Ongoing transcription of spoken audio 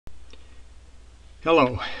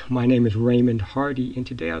Hello, my name is Raymond Hardy, and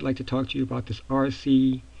today I'd like to talk to you about this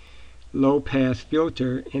RC low-pass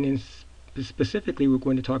filter, and specifically we're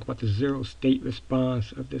going to talk about the zero-state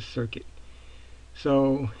response of this circuit.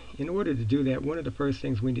 So in order to do that, one of the first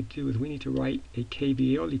things we need to do is we need to write a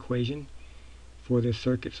KVL equation for this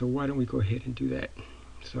circuit. So why don't we go ahead and do that?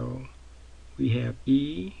 So we have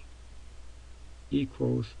E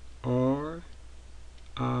equals R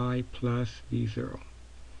I plus V0.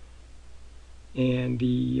 And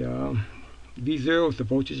the V0 is the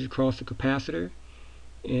voltage across the capacitor,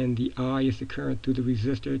 and the I is the current through the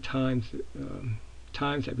resistor times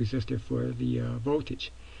that resistor for the voltage.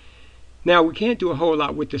 Now we can't do a whole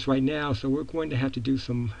lot with this right now, so we're going to have to do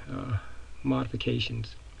some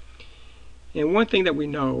modifications. And one thing that we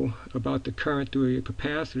know about the current through a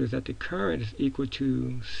capacitor is that the current is equal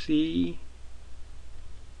to C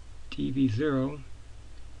dV0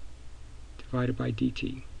 divided by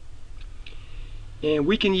dt. And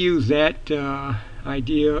we can use that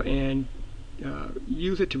idea and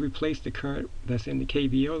use it to replace the current that's in the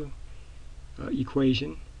KVL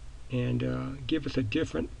equation and give us a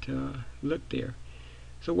different look there.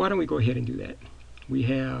 So why don't we go ahead and do that? We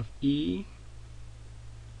have E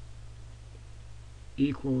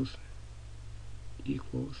equals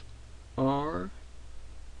R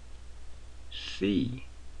C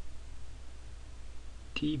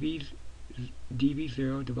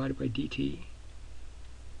dV0 divided by dt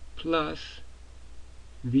plus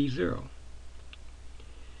V0.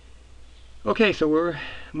 Okay, so we're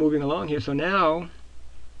moving along here. So now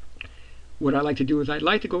what I'd like to do is I'd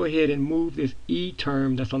like to go ahead and move this E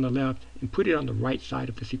term that's on the left and put it on the right side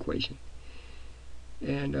of this equation.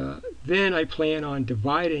 And then I plan on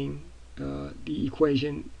dividing the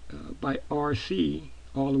equation by RC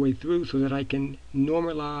all the way through so that I can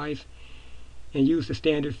normalize and use the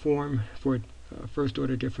standard form for first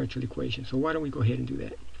order differential equation. So why don't we go ahead and do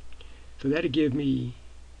that? So that'll give me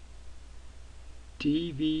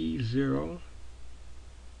dV0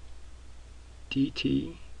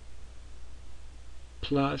 dt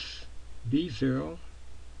plus V0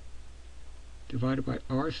 divided by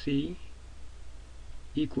RC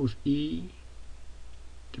equals E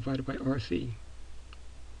divided by RC.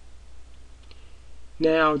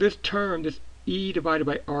 Now this term, this E divided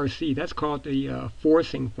by RC, that's called the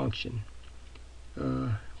forcing function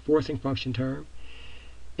term.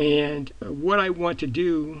 And what I want to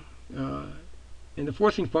do, and the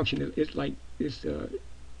forcing function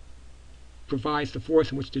provides the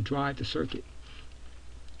force in which to drive the circuit.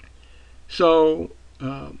 So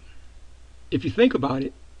if you think about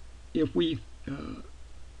it, if we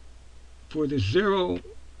for the zero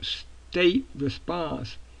state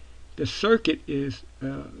response, the circuit is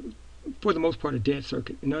for the most part a dead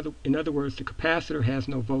circuit. In other words, the capacitor has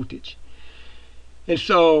no voltage. And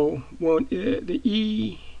so when the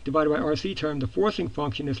E divided by RC term, the forcing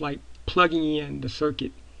function is like plugging in the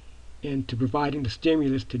circuit into providing the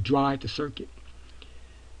stimulus to drive the circuit.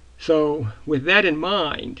 So with that in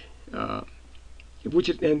mind, and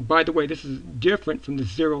by the way, this is different from the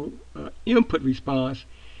zero input response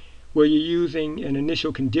where you're using an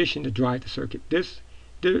initial condition to drive the circuit.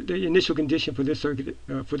 The initial condition for this circuit,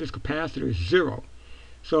 for this capacitor, is 0.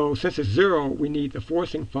 So since it's 0, we need the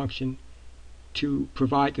forcing function to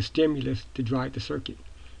provide the stimulus to drive the circuit.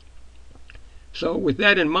 So with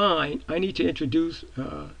that in mind, I need to introduce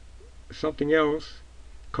something else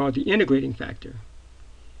called the integrating factor.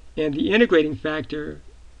 And the integrating factor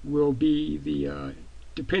will be the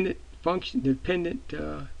dependent function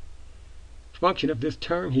of this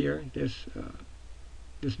term here, this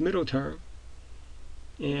middle term.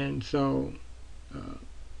 And so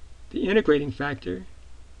the integrating factor,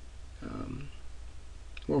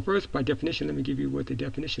 well, first, by definition, let me give you what the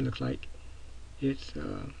definition looks like. It's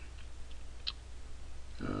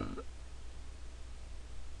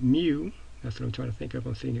mu, that's what I'm trying to think of.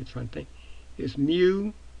 I'm sitting here trying to think. It's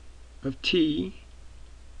mu of t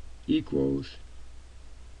equals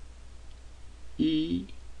e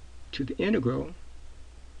to the integral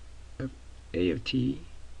of a of t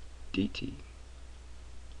dt.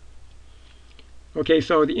 Okay,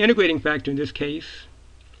 so the integrating factor in this case,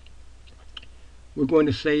 we're going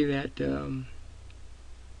to say that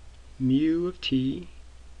mu of t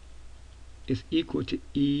is equal to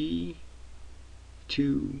e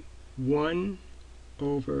to 1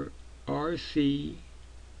 over RC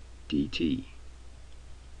dt.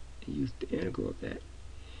 Use the integral of that.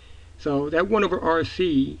 So that 1 over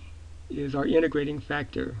RC is our integrating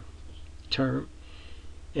factor term.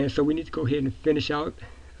 And so we need to go ahead and finish out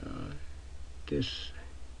this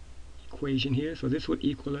equation here. So this would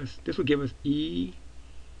equal us, this would give us e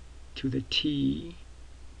to the t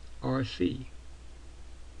RC.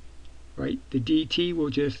 right? The dt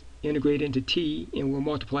will just integrate into t, and we'll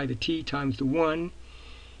multiply the t times the 1,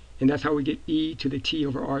 and that's how we get e to the t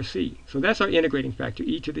over rc. So that's our integrating factor,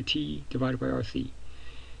 e to the t divided by rc.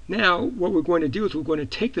 Now, what we're going to do is we're going to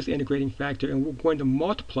take this integrating factor and we're going to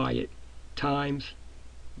multiply it times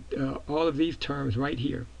all of these terms right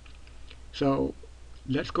here. So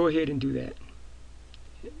let's go ahead and do that.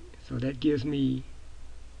 So that gives me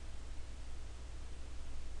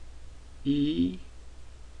e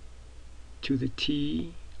to the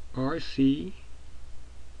t rc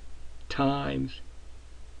times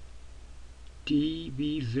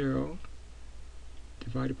dv0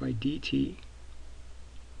 divided by dt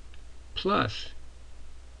plus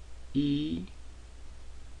e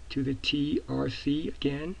to the t rc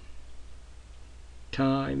again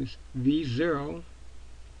times v0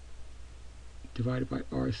 divided by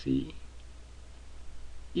rc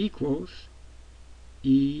equals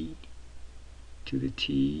e to the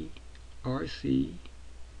t rc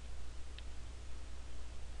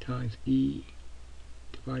times e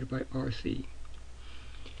divided by rc.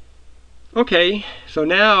 Okay, so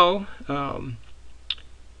now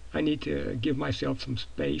I need to give myself some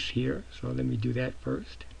space here, so let me do that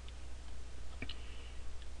first.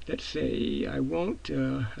 Let's say I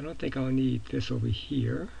don't think I'll need this over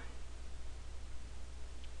here.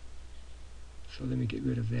 So let me get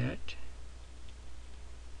rid of that.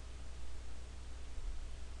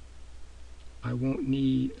 I won't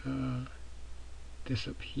need this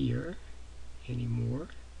up here anymore.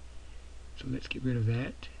 So let's get rid of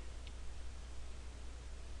that.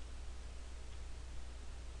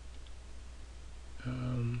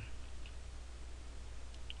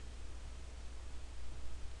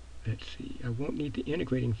 Let's see, I won't need the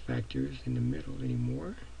integrating factors in the middle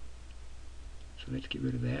anymore. So let's get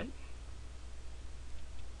rid of that.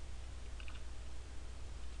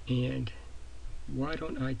 And why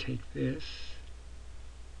don't I take this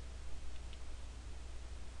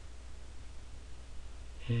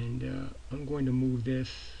and I'm going to move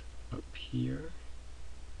this up here,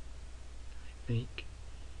 I think,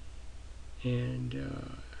 and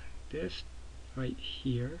this right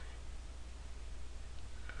here.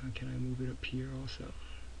 Can I move it up here also?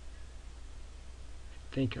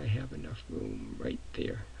 I think I have enough room right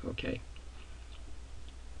there. Okay.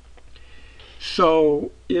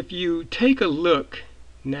 So if you take a look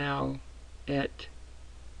now at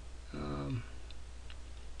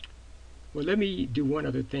well, let me do one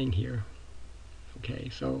other thing here. Okay,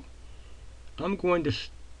 so I'm going to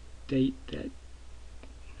state that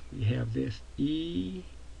we have this e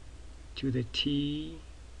to the t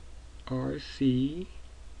rc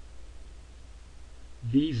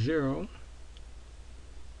v0,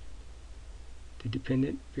 the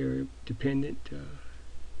dependent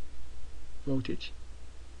voltage,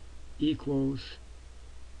 equals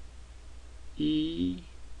e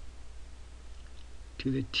to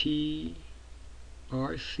the t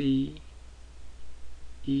rc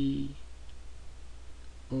e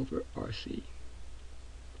over rc.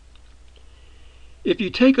 If you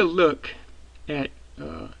take a look at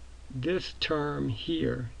this term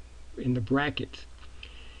here in the brackets,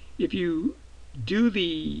 if you do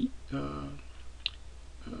the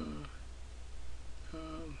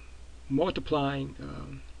multiplying,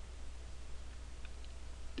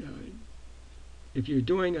 if you're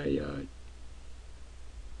doing a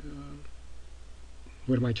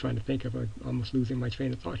what am I trying to think of? I'm almost losing my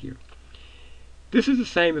train of thought here. This is the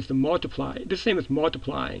same as the multiplying. This same as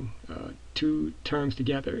multiplying two terms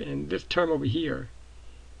together, and this term over here,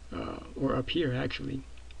 or up here actually.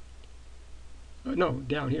 No,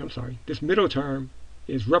 down here. I'm sorry. This middle term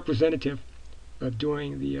is representative of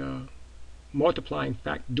doing the multiplying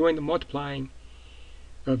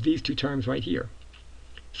of these two terms right here.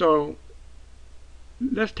 So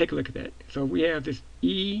let's take a look at that. So we have this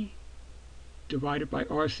e divided by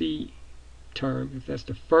rc term. If that's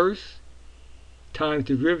the first times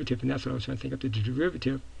derivative, and that's what I was trying to think of, the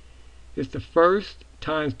derivative is the first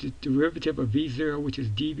times the derivative of v0, which is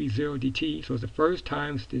dv0 dt. So it's the first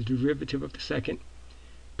times the derivative of the second,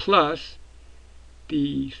 plus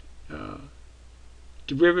the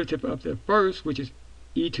derivative of the first, which is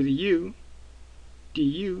e to the u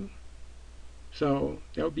du. So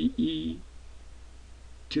that would be e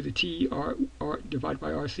to the t r divided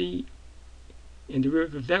by rc, and the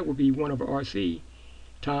derivative of that will be 1 over rc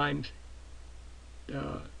times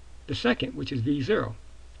the second, which is v0.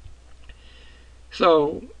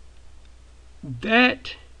 So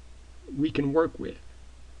that we can work with.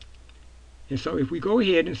 And so if we go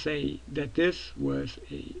ahead and say that this was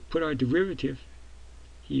put our derivative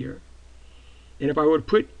here, and if I were to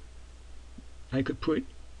put, I could put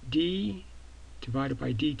d divided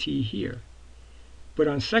by dt here. But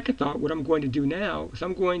on second thought, what I'm going to do now is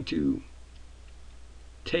I'm going to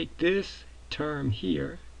take this term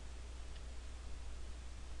here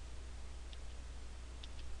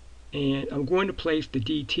and I'm going to place the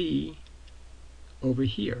dt over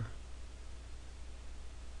here.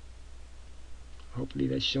 Hopefully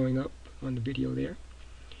that's showing up on the video there.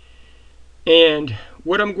 And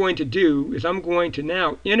what I'm going to do is I'm going to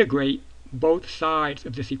now integrate both sides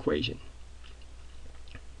of this equation.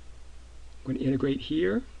 I'm going to integrate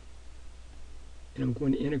here, and I'm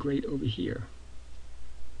going to integrate over here.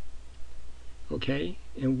 Okay?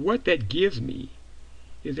 And what that gives me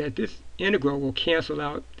is that this integral will cancel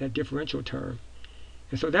out that differential term.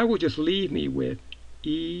 And so that will just leave me with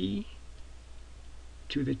e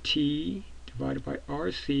to the t divided by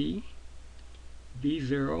rc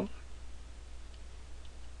v0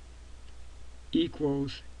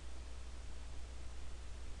 equals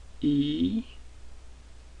e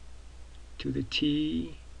to the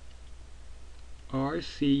t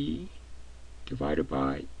rc divided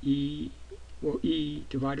by e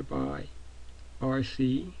divided by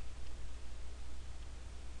rc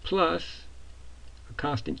plus a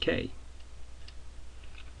constant k.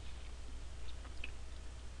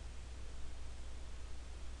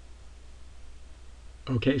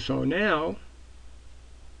 Okay, so now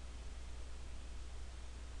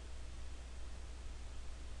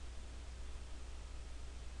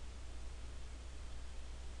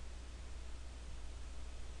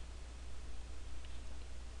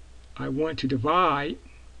I want to divide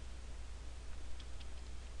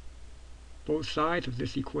both sides of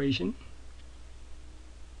this equation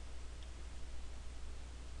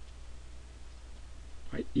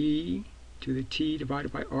by e to the t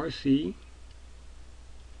divided by rc,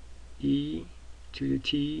 e to the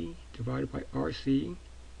t divided by rc,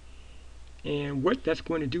 and what that's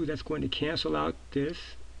going to do, that's going to cancel out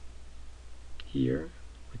this here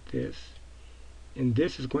with this, and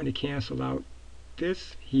this is going to cancel out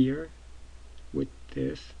this here with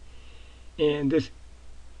this, and this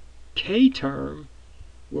k term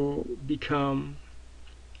will become,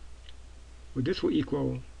 well, this will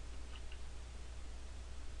equal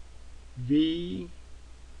v0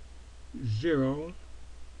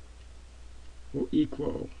 will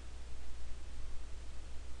equal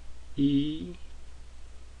e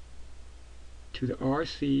to the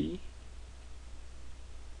rc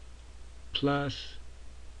plus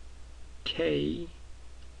k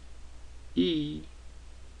e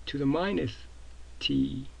to the minus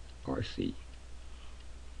t rc.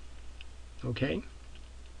 Okay?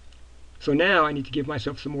 So now I need to give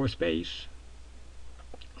myself some more space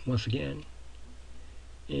once again,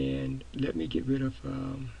 and let me get rid of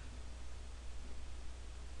I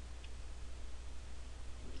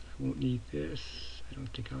won't need this. I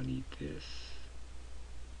don't think I'll need this.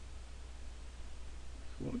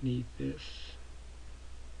 I won't need this.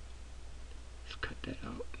 Let's cut that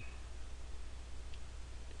out.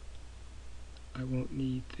 I won't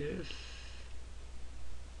need this.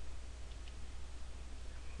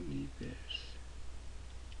 I won't need this.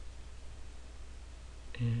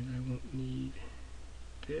 And I won't need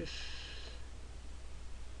this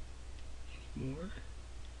anymore.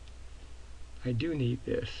 I do need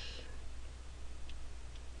this.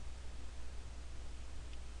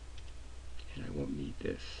 And I won't need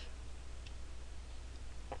this.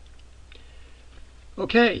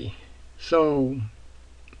 Okay, so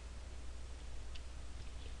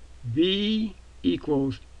V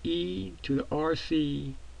equals e to the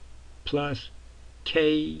rc plus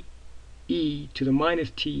k e to the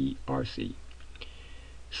minus t rc.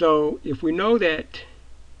 So if we know that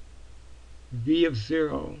v of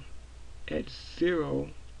 0 at 0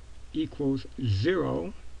 equals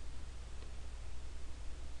 0,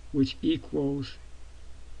 which equals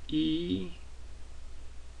e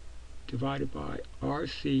divided by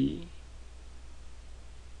rc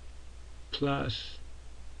plus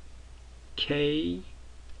k,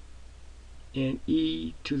 and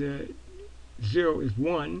e to the 0 is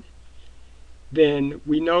 1, then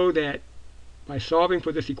we know that by solving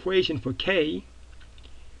for this equation for k,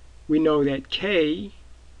 we know that k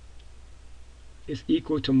is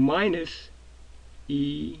equal to minus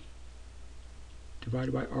e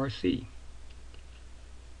divided by rc.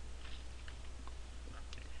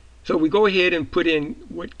 So we go ahead and put in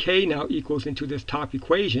what k now equals into this top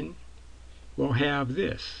equation. We'll have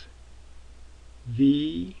this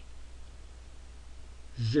v0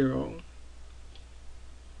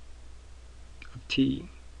 of t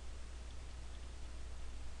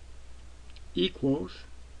equals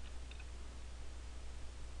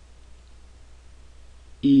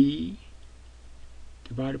e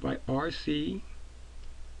divided by rc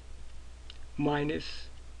minus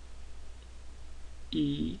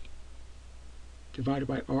E divided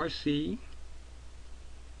by RC,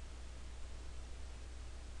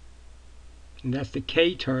 and that's the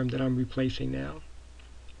K term that I'm replacing now.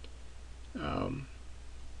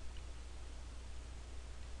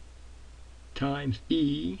 Times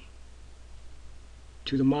E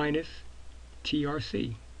to the minus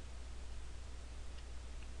TRC.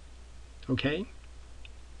 Okay?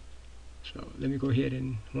 So let me go ahead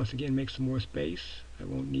and once again make some more space. I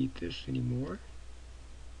won't need this anymore.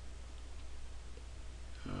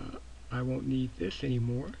 I won't need this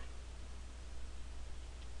anymore.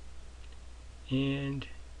 And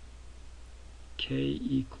K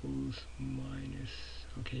equals minus,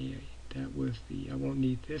 okay, that was the, I won't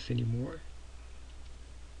need this anymore.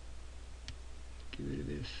 Get rid of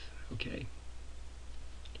this. Okay.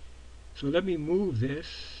 So let me move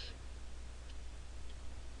this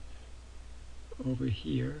over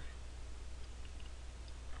here.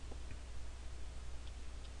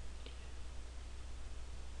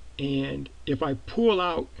 And if I pull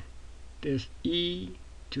out this E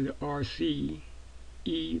to the RC,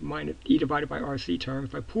 E minus E divided by RC term,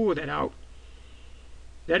 if I pull that out,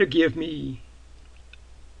 that'll give me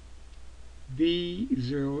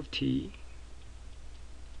V0 of t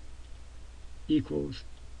equals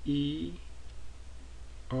E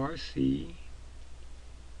RC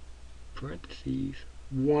parentheses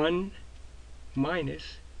 1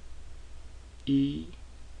 minus E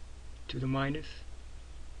to the minus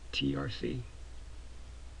TRC.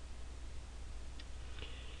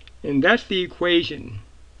 And that's the equation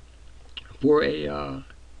for a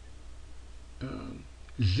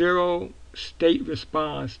zero state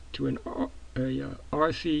response to an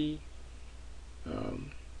RC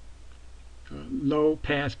low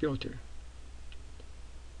pass filter.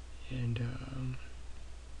 And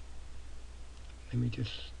let me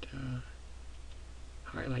just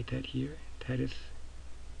highlight that here. That is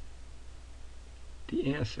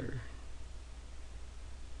the answer.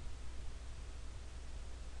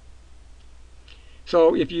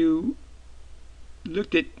 So if you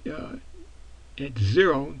looked at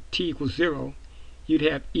 0, t equals 0, you'd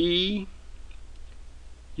have E,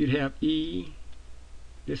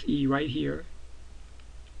 this E right here,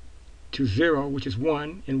 to 0, which is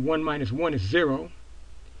 1, and 1 minus 1 is 0.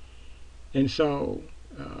 And so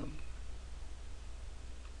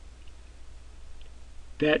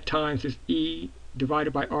that times this E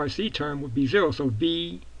divided by RC term would be 0. So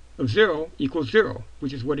V of 0 equals 0,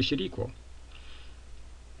 which is what it should equal.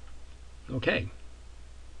 Okay.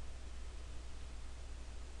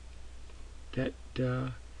 That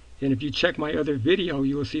and if you check my other video,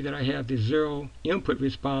 you will see that I have the 0 input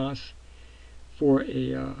response for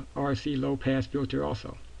a RC low pass filter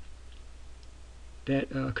also.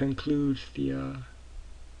 That concludes the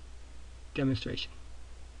demonstration.